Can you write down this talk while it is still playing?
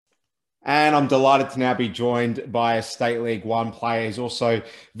And I'm delighted to now be joined by a State League One player. He's also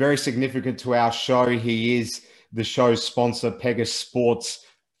very significant to our show. He is the show's sponsor, PEGA Sports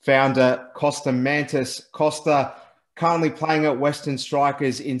founder, Kosta Mantis. Costa, currently playing at Western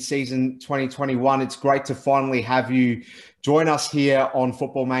Strikers in season 2021. It's great to finally have you join us here on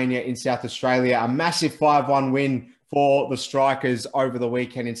Football Mania in South Australia. A massive 5-1 win for the Strikers over the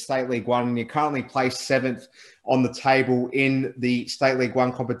weekend in State League One, and you're currently placed seventh on the table in the State League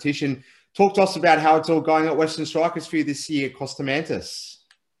One competition. Talk to us about how it's all going at Western Strikers for you this year, Kosta Mantis.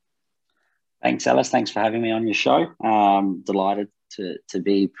 Thanks, Alice. Thanks for having me on your show. Delighted to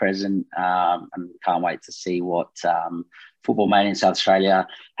be present and can't wait to see what Football Mania in South Australia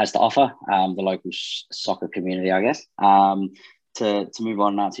has to offer, the local soccer community, I guess. To move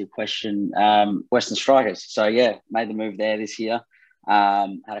on and answer your question, Western Strikers. So, yeah, made the move there this year.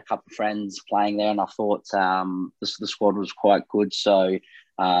 Had a couple of friends playing there, and I thought the squad was quite good. So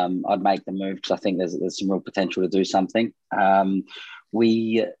I'd make the move because I think there's some real potential to do something.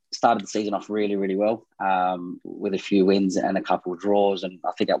 We started the season off really, really well with a few wins and a couple of draws. And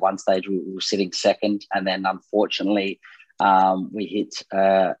I think at one stage we were sitting second. And then unfortunately, we hit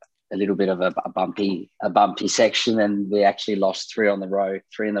a little bit of a bumpy section, and we actually lost three in the row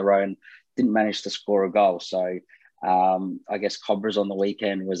and didn't manage to score a goal. So I guess Cobras on the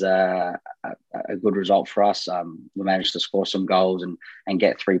weekend was a good result for us. We managed to score some goals and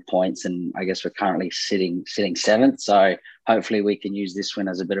get 3 points, and I guess we're currently sitting seventh. So hopefully we can use this win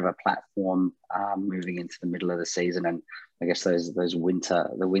as a bit of a platform moving into the middle of the season. And I guess those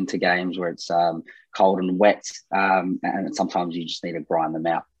winter games where it's cold and wet, and sometimes you just need to grind them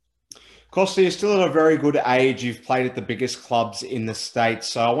out. Costa, you're still at a very good age. You've played at the biggest clubs in the state.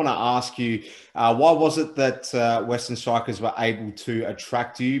 So I want to ask you, why was it that Western Strikers were able to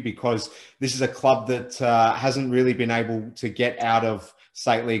attract you? Because this is a club that hasn't really been able to get out of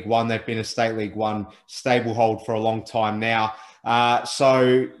State League One. They've been a State League One stable hold for a long time now.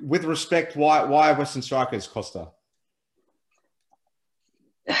 So with respect, why Western Strikers, Costa?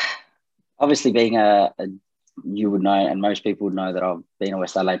 Obviously, being you would know, and most people would know that I've been a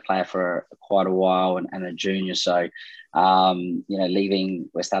West Adelaide player for quite a while and a junior. So, leaving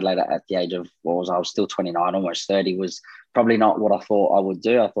West Adelaide at the age of, I was still 29, almost 30, was probably not what I thought I would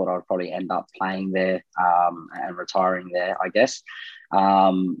do. I thought I would probably end up playing there and retiring there, I guess.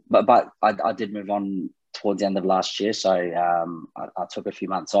 But I did move on towards the end of last year. So I took a few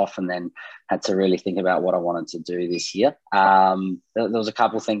months off and then had to really think about what I wanted to do this year. There was a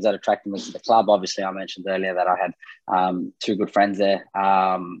couple of things that attracted me to the club. Obviously, I mentioned earlier that I had two good friends there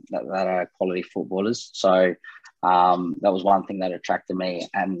that are quality footballers. So that was one thing that attracted me.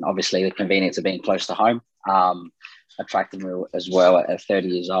 And obviously the convenience of being close to home attracted me as well. At 30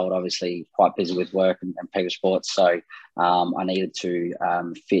 years old, obviously quite busy with work and PEGA Sports. So I needed to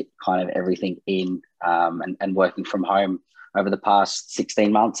fit kind of everything in, and working from home over the past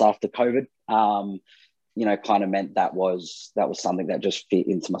 16 months after COVID, kind of meant that was something that just fit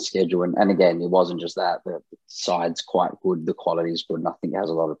into my schedule. And again, it wasn't just that. The side's quite good. The quality is good. And I think it has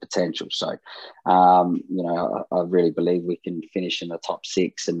a lot of potential. So, I really believe we can finish in the top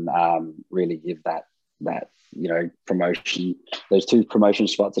six and really give that promotion, those two promotion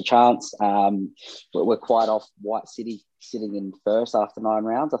spots a chance. But we're quite off White City sitting in first after 9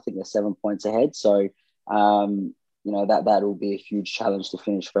 rounds. I think they're 7 points ahead. So, that will be a huge challenge to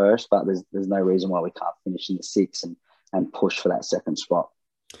finish first, but there's no reason why we can't finish in the six and push for that second spot.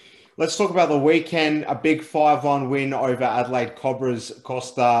 Let's talk about the weekend. A big 5-1 win over Adelaide Cobras.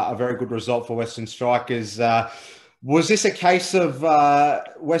 Costa, a very good result for Western Strikers. Was this a case of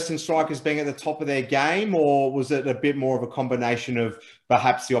Western Strikers being at the top of their game, or was it a bit more of a combination of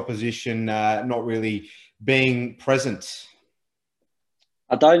perhaps the opposition not really being present?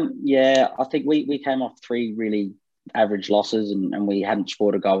 I think we came off 3 really average losses and we hadn't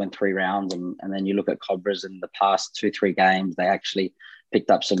scored a goal in 3 rounds. And then you look at Cobras in the past 2-3 games, they actually picked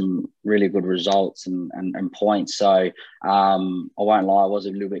up some really good results and points. So I won't lie, I was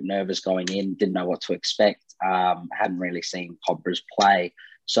a little bit nervous going in, didn't know what to expect. Hadn't really seen Cobras play.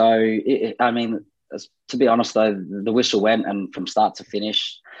 So, to be honest, though, the whistle went, and from start to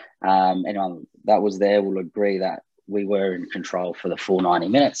finish, anyone that was there will agree that we were in control for the full 90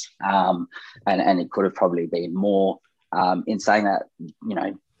 minutes. And it could have probably been more. In saying that,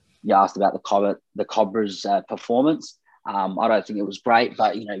 you asked about the Cobras performance. I don't think it was great,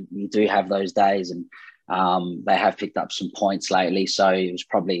 but, you do have those days, and they have picked up some points lately. So it was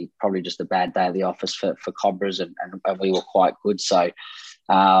probably just a bad day at the office for Cobras, and we were quite good. So,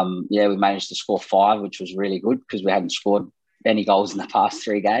 we managed to score 5, which was really good because we hadn't scored any goals in the past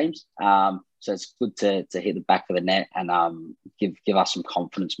 3 games. So it's good to hit the back of the net and give us some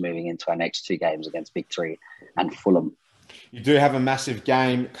confidence moving into our next 2 games against Victory and Fulham. You do have a massive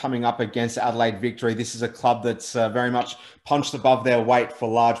game coming up against Adelaide Victory. This is a club that's very much punched above their weight for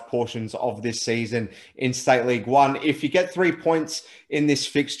large portions of this season in State League One. If you get 3 points in this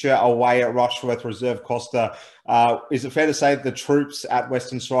fixture away at Rushworth Reserve Costa, is it fair to say that the troops at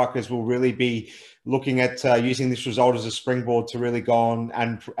Western Strikers will really be looking at using this result as a springboard to really go on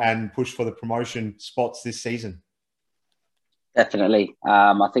and push for the promotion spots this season? Definitely.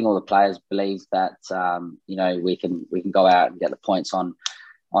 I think all the players believe that, we can go out and get the points on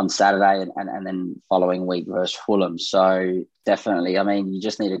Saturday and then following week versus Fulham. So definitely, I mean, you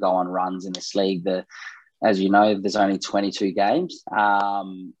just need to go on runs in this league. As you know, there's only 22 games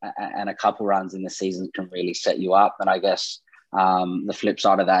and a couple runs in the season can really set you up. And I guess the flip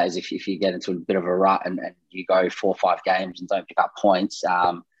side of that is if you get into a bit of a rut and you go 4 or 5 games and don't pick up points,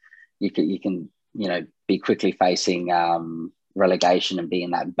 you can be quickly facing relegation and be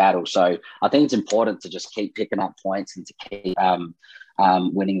in that battle. So I think it's important to just keep picking up points and to keep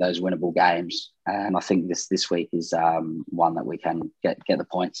winning those winnable games. And I think this week is one that we can get the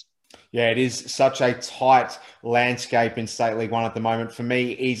points. Yeah, it is such a tight landscape in State League One at the moment. For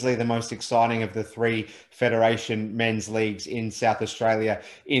me, easily the most exciting of the 3 Federation men's leagues in South Australia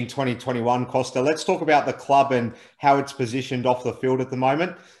in 2021. Kosta, let's talk about the club and how it's positioned off the field at the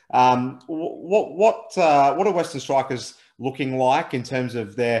moment. What are Western Strikers looking like in terms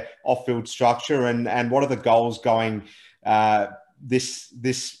of their off-field structure, and what are the goals going this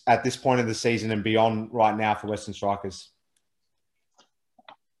at this point of the season and beyond right now for Western Strikers?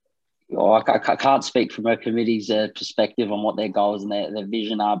 I can't speak from a committee's perspective on what their goals and their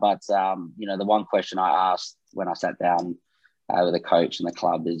vision are, but the one question I asked when I sat down with the coach and the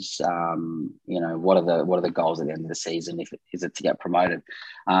club is, what are the goals at the end of the season? Is it to get promoted?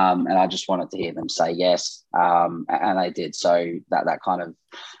 And I just wanted to hear them say yes, and they did. So that kind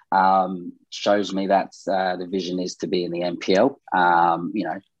of shows me that the vision is to be in the NPL.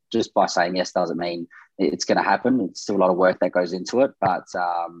 Just by saying yes doesn't mean it's going to happen. It's still a lot of work that goes into it, but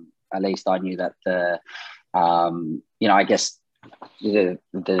at least I knew that I guess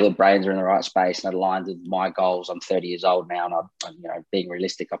the brains are in the right space and it aligns with my goals. I'm 30 years old now, and being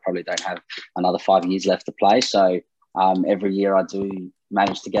realistic, I probably don't have another 5 years left to play. So every year I do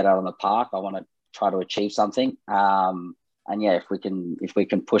manage to get out on the park. I want to try to achieve something. And yeah, if we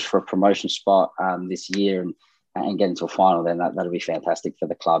can push for a promotion spot this year and get into a final, then that'll be fantastic for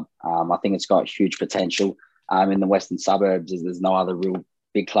the club. I think it's got huge potential. In the western suburbs, there's no other real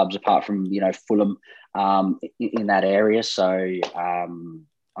big clubs apart from Fulham in that area. So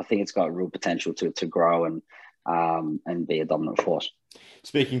I think it's got real potential to grow and be a dominant force.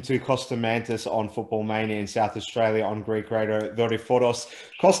 Speaking to Kosta Mantis on Football Mania in South Australia on Greek Radio Doriforos.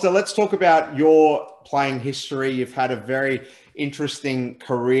 Kosta, let's talk about your playing history. You've had a very interesting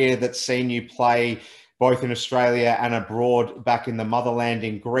career that's seen you play both in Australia and abroad back in the motherland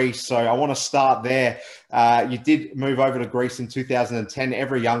in Greece. So I want to start there. You did move over to Greece in 2010.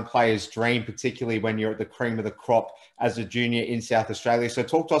 Every young player's dream, particularly when you're at the cream of the crop as a junior in South Australia. So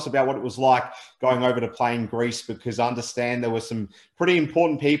talk to us about what it was like going over to play in Greece, because I understand there were some pretty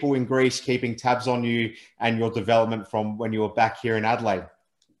important people in Greece keeping tabs on you and your development from when you were back here in Adelaide.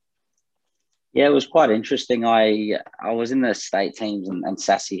 Yeah, it was quite interesting. I was in the state teams and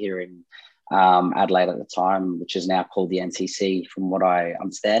Sassy here in Adelaide at the time, which is now called the NCC, from what I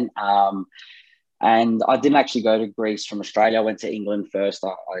understand. And I didn't actually go to Greece from Australia. I went to England first.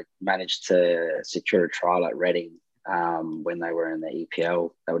 I managed to secure a trial at Reading when they were in the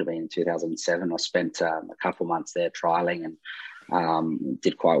EPL. That would have been in 2007. I spent a couple months there trialing and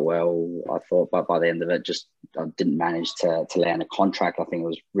did quite well, I thought. But by the end of it, I didn't manage to land a contract. I think it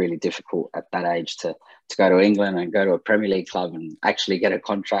was really difficult at that age to go to England and go to a Premier League club and actually get a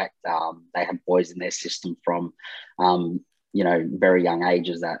contract. They had boys in their system from, very young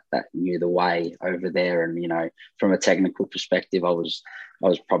ages that knew the way over there. And, from a technical perspective, I was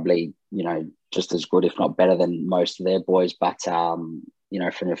probably, just as good, if not better than most of their boys. But,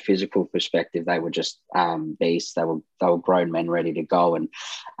 from a physical perspective, they were just beasts. They were grown men ready to go. And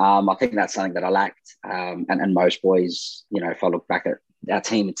I think that's something that I lacked. And most boys, if I look back at our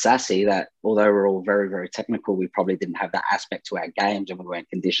team at Sassy, that although we're all very, very technical, we probably didn't have that aspect to our games and we weren't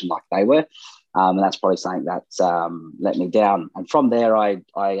conditioned like they were. And that's probably something that let me down. And from there, I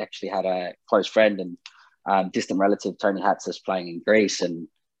actually had a close friend and distant relative, Tony Hatsis, playing in Greece. And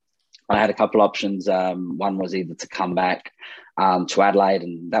I had a couple options. One was either to come back to Adelaide,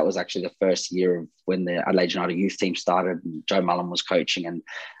 and that was actually the first year of when the Adelaide United youth team started and Joe Mullen was coaching, and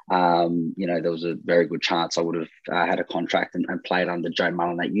there was a very good chance I would have had a contract and played under Joe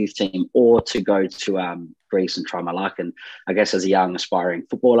Mullen, that youth team, or to go to Greece and try my luck. And I guess as a young aspiring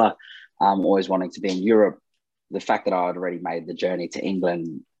footballer, always wanting to be in Europe, the fact that I had already made the journey to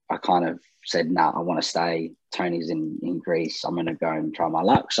England, I kind of said, I want to stay. Tony's in Greece. I'm going to go and try my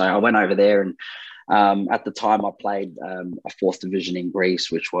luck. So I went over there, and at the time I played a fourth division in Greece,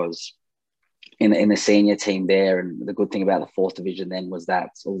 which was in the senior team there. And the good thing about the fourth division then was that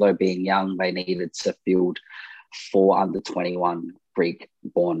although being young, they needed to field 4 under 21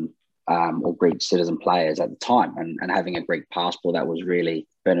 Greek-born or Greek citizen players at the time. And having a Greek passport, that was really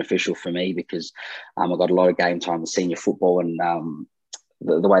beneficial for me because I got a lot of game time in senior football, and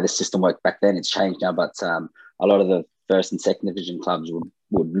the way the system worked back then, it's changed now, but a lot of the first and second division clubs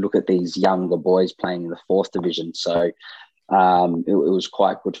would look at these younger boys playing in the fourth division. So it was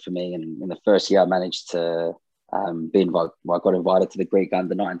quite good for me. And in the first year, I managed to be invited. I got invited to the Greek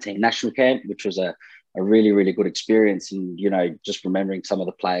under-19 national camp, which was a really, really good experience. And, just remembering some of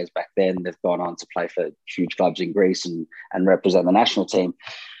the players back then, they've gone on to play for huge clubs in Greece and represent the national team.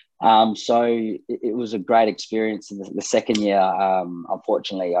 So it was a great experience. In the second year,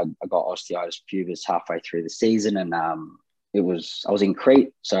 unfortunately, I got osteitis pubis halfway through the season, and I was in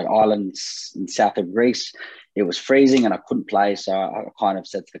Crete, so islands in south of Greece. It was freezing, and I couldn't play. So I kind of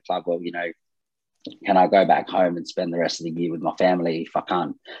said to the club, well, can I go back home and spend the rest of the year with my family? If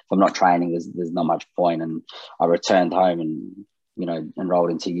I'm not training, there's not much point. And I returned home and enrolled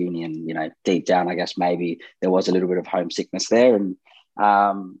into uni, and deep down, I guess maybe there was a little bit of homesickness there, and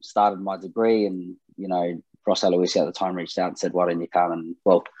started my degree. And Ross Aloisi at the time reached out and said, why don't you come and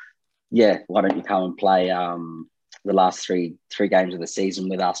play the last three games of the season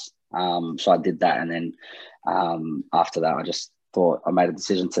with us? So I did that, and then after that I just thought I made a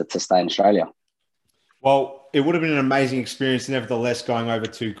decision to stay in Australia. Well, it would have been an amazing experience, nevertheless, going over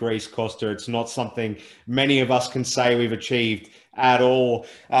to Greece, Kosta. It's not something many of us can say we've achieved at all.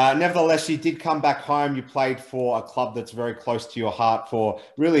 Nevertheless, you did come back home. You played for a club that's very close to your heart for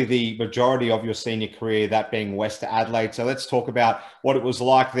really the majority of your senior career, that being West Adelaide. So let's talk about what it was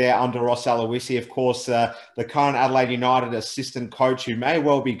like there under Ross Aloisi. Of course, the current Adelaide United assistant coach, who may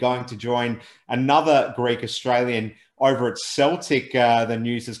well be going to join another Greek Australian over at Celtic. The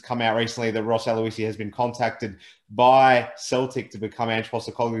news has come out recently that Ross Aloisi has been contacted by Celtic to become Ange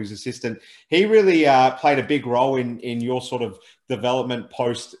Postecoglou's assistant. He really played a big role in your sort of development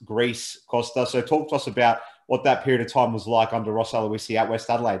post-Greece, Kosta. So talk to us about what that period of time was like under Ross Aloisi at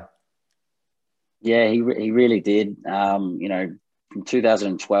West Adelaide. Yeah, he really did. From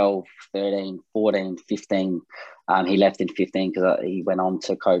 2012, 13, 14, 15, he left in 15 because he went on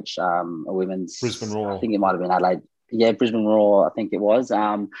to coach a women's... Brisbane Roar. I think it might have been Adelaide. Yeah, Brisbane Roar, I think it was.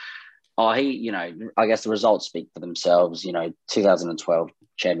 I guess the results speak for themselves. 2012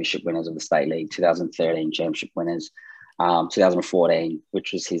 championship winners of the State League, 2013 championship winners, 2014,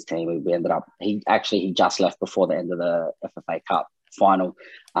 which was his team. We ended up, he just left before the end of the FFA Cup final.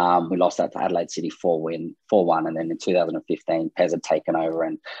 We lost that to Adelaide City 4-1. And then in 2015, Pez had taken over,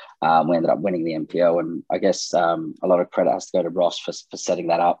 and we ended up winning the NPL. And I guess a lot of credit has to go to Ross for setting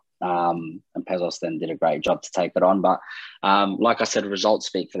that up. And Pezos then did a great job to take it on. But like I said, results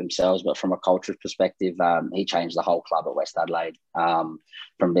speak for themselves. But from a culture perspective, he changed the whole club at West Adelaide,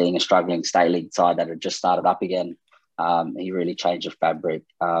 from being a struggling State League side that had just started up again. He really changed the fabric,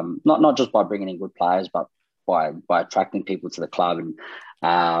 not just by bringing in good players, but by attracting people to the club.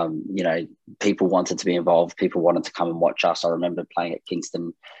 And people wanted to be involved. People wanted to come and watch us. I remember playing at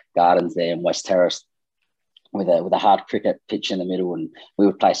Kingston Gardens there in West Terrace with a hard cricket pitch in the middle, and we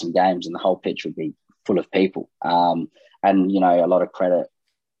would play some games and the whole pitch would be full of people. And a lot of credit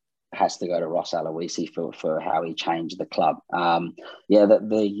has to go to Ross Aloisi for how he changed the club.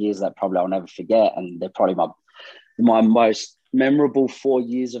 The years that probably I'll never forget, and they're probably my most memorable 4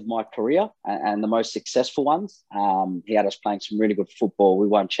 years of my career, and the most successful ones. He had us playing some really good football. We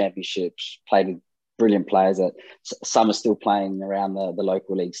won championships, played with brilliant players that some are still playing around the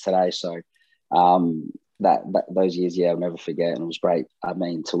local leagues today. So those years, I'll never forget. And it was great,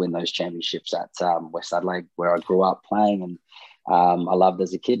 to win those championships at West Adelaide, where I grew up playing, and I loved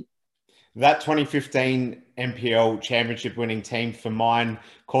as a kid. That 2015 NPL championship winning team. For mine,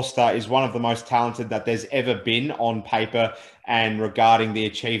 Costa is one of the most talented that there's ever been on paper, and regarding the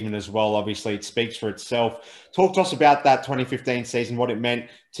achievement as well, obviously it speaks for itself. Talk to us about that 2015 season, what it meant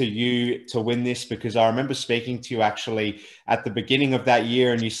to you to win this, because I remember speaking to you actually at the beginning of that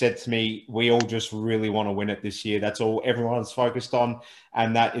year, and you said to me, we all just really want to win it this year. That's all everyone's focused on,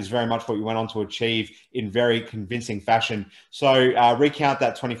 and that is very much what you went on to achieve in very convincing fashion. So recount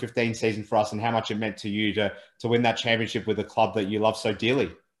that 2015 season for us and how much it meant to you to win that championship with a club that you love so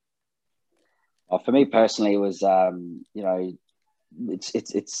dearly. For me personally, it was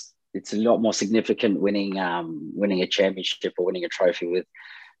it's a lot more significant winning a championship or winning a trophy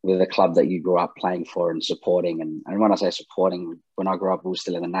with a club that you grew up playing for and supporting. And when I say supporting, when I grew up, we were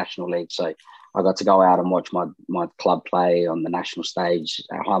still in the National League, so I got to go out and watch my club play on the national stage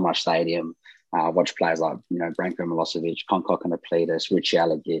at Highmarsh Stadium. Watch players like Branko Milosevic, Konkok and Aplitas, Richie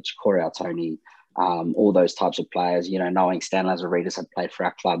Alagic, Corey Altoni, all those types of players, knowing Stan Lazaridis had played for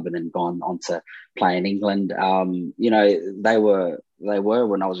our club and then gone on to play in England. They were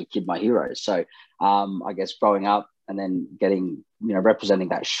when I was a kid, my heroes. So I guess growing up and then getting, representing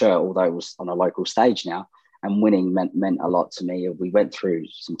that shirt, although it was on a local stage now, and winning meant a lot to me. We went through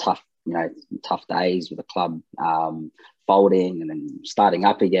some tough days with the club, folding and then starting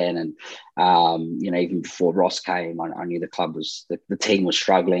up again. And, even before Ross came, I knew the club the team was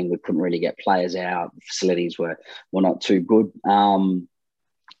struggling. We couldn't really get players out. The facilities were not too good.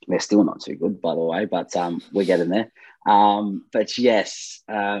 They're still not too good, by the way, but we're getting there. But yes,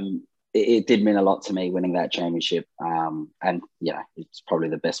 it did mean a lot to me winning that championship. And it's probably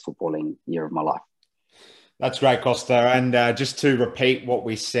the best footballing year of my life. That's great, Costa. And just to repeat what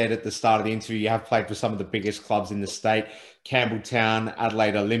we said at the start of the interview, you have played for some of the biggest clubs in the state, Campbelltown,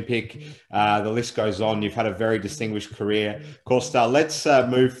 Adelaide Olympic, the list goes on. You've had a very distinguished career. Costa, let's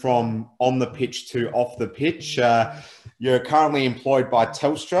move from on the pitch to off the pitch. You're currently employed by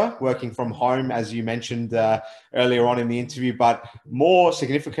Telstra, working from home, as you mentioned earlier on in the interview. But more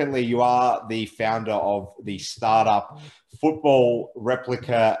significantly, you are the founder of the startup football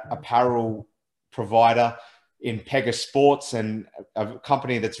replica apparel provider in PEGA Sports, and a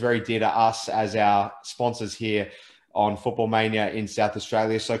company that's very dear to us as our sponsors here on Football Mania in South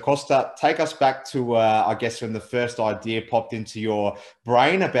Australia. So Costa, take us back to, I guess, when the first idea popped into your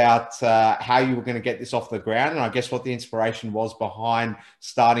brain about how you were going to get this off the ground, and I guess what the inspiration was behind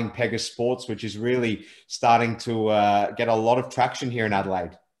starting PEGA Sports, which is really starting to get a lot of traction here in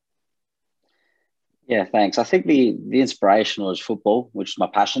Adelaide. Yeah, thanks. I think the inspiration was football, which is my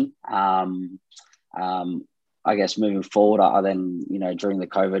passion. I guess moving forward, I then, during the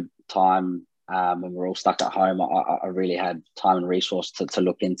COVID time, when we were all stuck at home, I really had time and resource to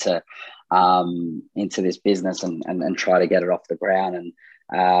look into this business and try to get it off the ground. And,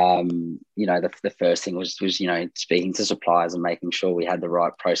 the first thing was speaking to suppliers and making sure we had the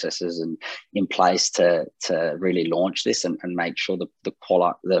right processes and in place to really launch this and make sure the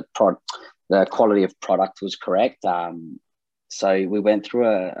quality of product was correct. So we went through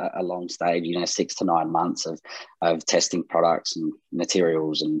a long stage, 6 to 9 months of testing products and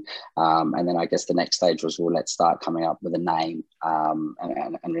materials, and then I guess the next stage was, well, let's start coming up with a name.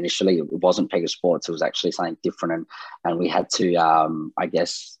 And initially it wasn't PEGA Sports; it was actually something different, and we had to, I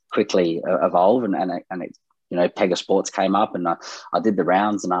guess, quickly evolve. And it, PEGA Sports came up, and I did the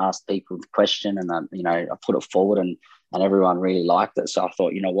rounds and I asked people the question, and I put it forward, and everyone really liked it. So I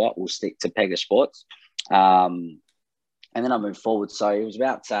thought, what, we'll stick to PEGA Sports. And then I moved forward. So it was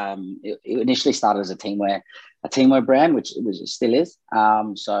about, it initially started as a teamwear brand, which it still is.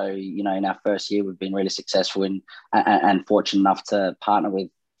 So, in our first year, we've been really successful and fortunate enough to partner with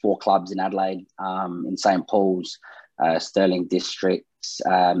 4 clubs in Adelaide, in St. Paul's, Stirling Districts,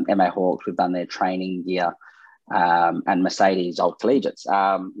 MA Hawks. We've done their training gear, and Mercedes Old Collegiates.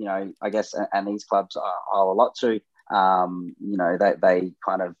 I guess, and these clubs owe a lot to, they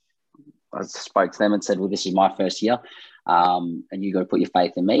kind of, I spoke to them and said, well, this is my first year. And you got to put your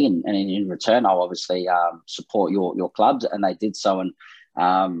faith in me, and in return, I'll obviously support your clubs, and they did so. And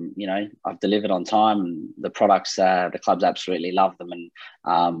I've delivered on time, and the products, the clubs absolutely love them, and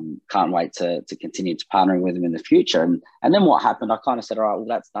can't wait to continue to partnering with them in the future. And then what happened? I kind of said, all right, well,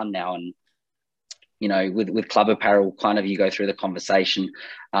 that's done now. And with club apparel, kind of you go through the conversation,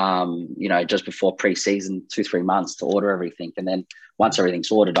 just before pre-season, 2-3 months to order everything, and then once everything's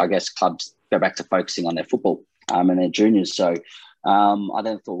ordered, I guess clubs go back to focusing on their football and their juniors. So I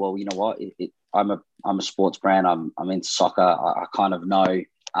then thought, well, you know what? I'm a sports brand. I'm into soccer. I kind of know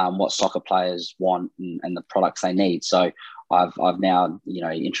what soccer players want and the products they need. So I've now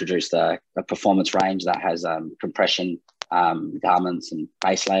introduced a performance range that has compression garments and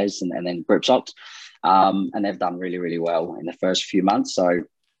base layers and then grip socks. and they've done really, really well in the first few months. So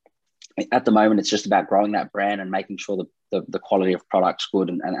at the moment, it's just about growing that brand and making sure the quality of product's good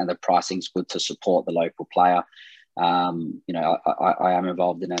and the pricing's good to support the local player. I am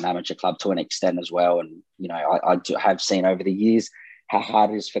involved in an amateur club to an extent as well, and I have seen over the years how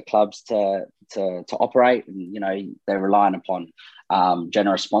hard it is for clubs to operate, and they're relying upon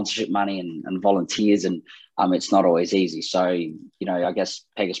generous sponsorship money and volunteers, and it's not always easy. So I guess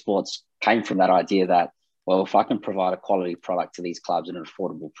PEGA Sports came from that idea that, well, if I can provide a quality product to these clubs at an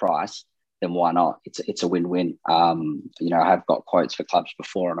affordable price, then why not? It's a win-win. I have got quotes for clubs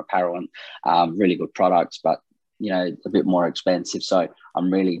before on apparel and really good products, but a bit more expensive. So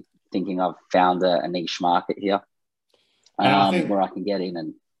I'm really thinking I've found a niche market here where I can get in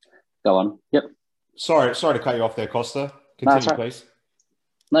and go on. Yep. Sorry to cut you off there, Kosta. Continue, No, please.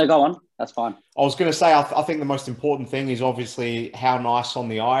 No, go on. That's fine. I was going to say, I think the most important thing is obviously how nice on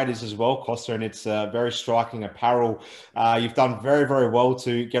the eye it is as well, Kosta, and it's very striking apparel. You've done very, very well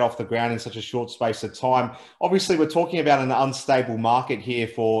to get off the ground in such a short space of time. Obviously, we're talking about an unstable market here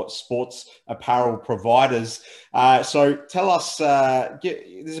for sports apparel providers. So tell us,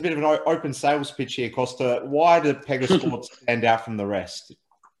 there's a bit of an open sales pitch here, Kosta. Why do PEGA Sports stand out from the rest?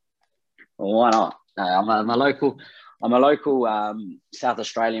 Well, why not? I'm a local South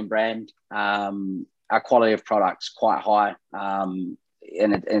Australian brand. Our quality of product's quite high, and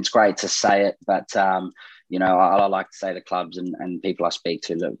it's great to say it. But I like to say to clubs and people I speak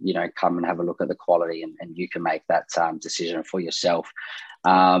to, come and have a look at the quality, and you can make that decision for yourself.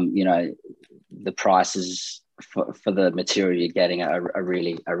 The prices for the material you're getting are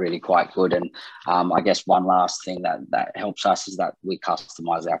really quite good. And I guess one last thing that helps us is that we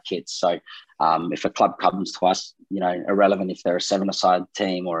customize our kits. So if a club comes to us, irrelevant if they're a 7-a-side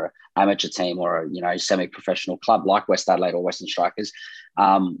team or an amateur team or a semi-professional club like West Adelaide or Western Strikers,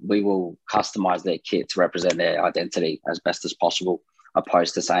 we will customize their kit to represent their identity as best as possible,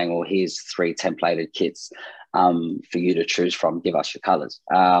 opposed to saying, well, here's 3 templated kits for you to choose from, give us your colors.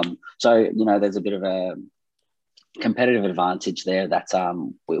 So there's a bit of a competitive advantage there that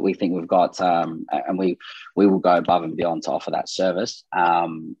we think we've got, and we will go above and beyond to offer that service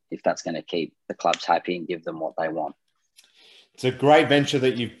if that's going to keep the clubs happy and give them what they want. It's a great venture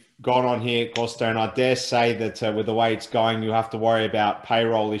that you've gone on here, Kosta, and I dare say that with the way it's going, you have to worry about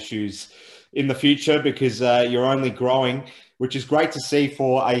payroll issues in the future because you're only growing, which is great to see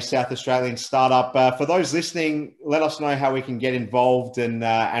for a South Australian startup. For those listening, let us know how we can get involved and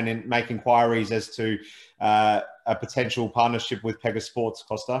make inquiries as to a potential partnership with PEGA Sports,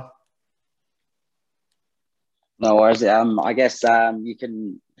 Kosta. No worries. I guess you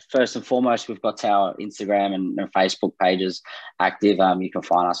can, first and foremost, we've got our Instagram and Facebook pages active. You can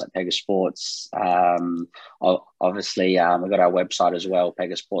find us at PEGA Sports. Obviously, we've got our website as well,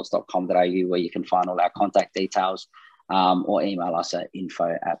 pegasports.com.au, where you can find all our contact details, or email us at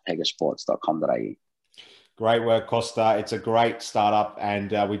info@pegasports.com.au. Great work, Kosta. It's a great startup,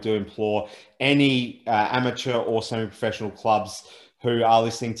 and we do implore any amateur or semi-professional clubs who are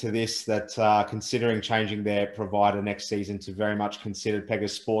listening to this that are considering changing their provider next season to very much consider PEGA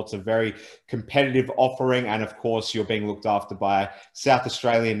Sports, a very competitive offering. And of course, you're being looked after by South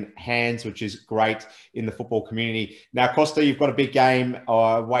Australian hands, which is great in the football community. Now, Kosta, you've got a big game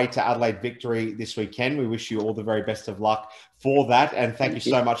away to Adelaide Victory this weekend. We wish you all the very best of luck for that. And thank you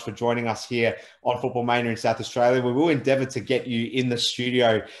so much for joining us here on Football Mania in South Australia. We will endeavour to get you in the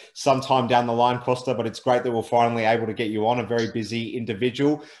studio sometime down the line, Kosta, but it's great that we're finally able to get you on, a very busy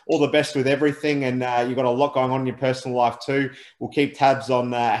individual. All the best with everything. And you've got a lot going on in your personal life too. We'll keep tabs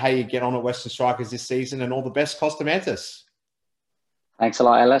on how you get on at Western Strikers this season, and all the best, Kosta Mantis. Thanks a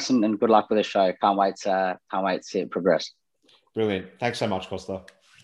lot, Ellis, and good luck with the show. Can't wait to see it progress. Brilliant. Thanks so much, Kosta.